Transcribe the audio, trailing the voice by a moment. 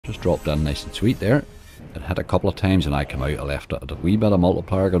Just dropped in nice and sweet there. It hit a couple of times and I came out. I left it at a wee bit of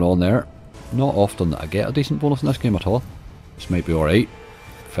multiplier going on there. Not often that I get a decent bonus in this game at all. This might be alright.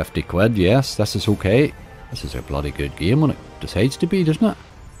 50 quid, yes, this is okay. This is a bloody good game when it decides to be, doesn't it?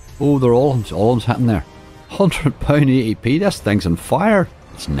 Oh, they're all hitting there. £100 80p, this thing's on fire.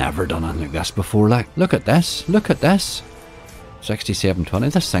 It's never done anything like this before, like. Look at this, look at this.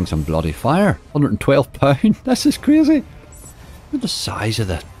 67.20, this thing's on bloody fire. £112, this is crazy. Look at the size of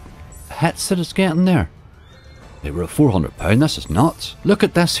the hits that it's getting there. They were at £400, this is nuts. Look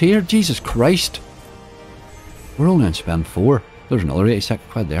at this here, Jesus Christ. We're only on spend 4. There's another 86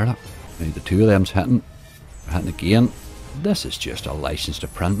 quid there, look. Now the two of them's hitting. They're hitting again. This is just a license to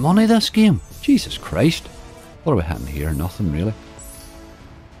print money, this game. Jesus Christ. What are we hitting here? Nothing really.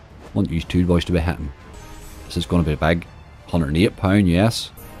 Want you two boys to be hitting. This is going to be big. £108,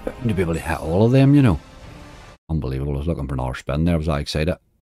 yes. But to be able to hit all of them, you know. Unbelievable. I was looking for another spin there. Was I excited?